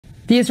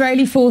The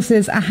Israeli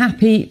forces are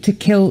happy to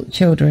kill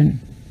children.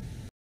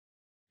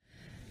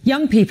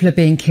 Young people are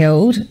being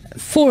killed,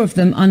 4 of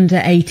them under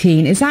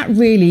 18. Is that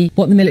really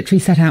what the military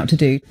set out to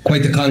do?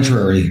 Quite the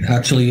contrary.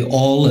 Actually,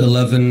 all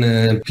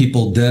 11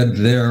 people dead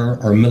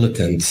there are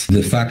militants.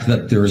 The fact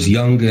that there's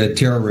young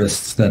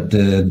terrorists that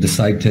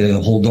decide to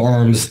hold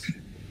arms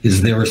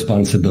is their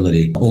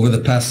responsibility. Over the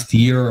past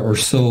year or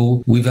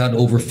so, we've had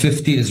over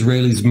 50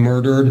 Israelis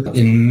murdered,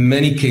 in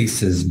many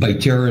cases by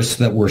terrorists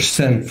that were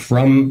sent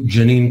from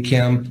Jenin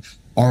camp,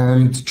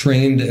 armed,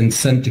 trained, and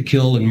sent to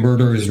kill and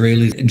murder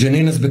Israelis.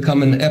 Jenin has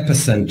become an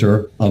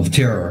epicenter of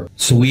terror.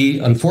 So we,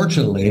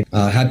 unfortunately,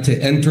 had to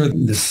enter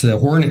this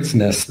hornet's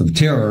nest of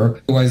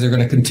terror. Otherwise, they're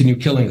going to continue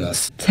killing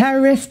us.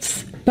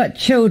 Terrorists, but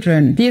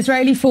children. The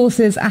Israeli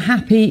forces are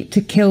happy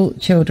to kill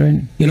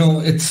children. You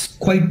know, it's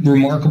quite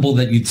remarkable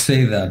that you'd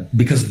say that,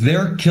 because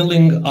they're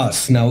killing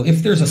us. Now,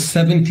 if there's a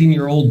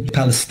 17-year-old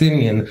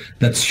Palestinian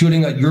that's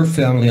shooting at your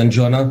family,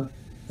 Anjana,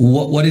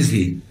 what is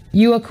he?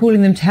 You are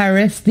calling them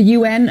terrorists. The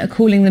UN are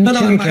calling them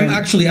children. No, I'm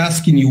actually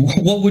asking you,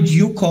 what would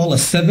you call a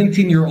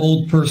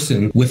 17-year-old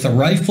person with a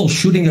rifle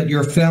shooting at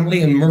your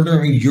family and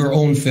murdering your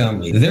own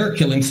family? They're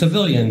killing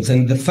civilians.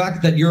 And the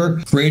fact that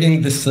you're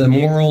creating this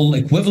moral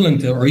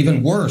equivalent, or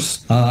even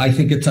worse, I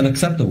think it's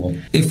unacceptable.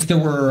 If there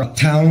were a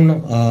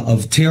town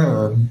of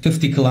terror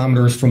 50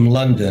 kilometers from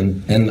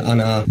London, and on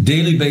a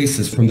daily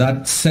basis from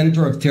that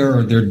center of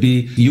terror, there'd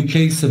be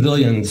UK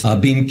civilians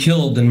being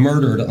killed and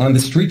murdered on the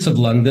streets of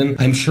London,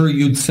 I'm sure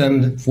you'd send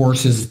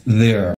forces there.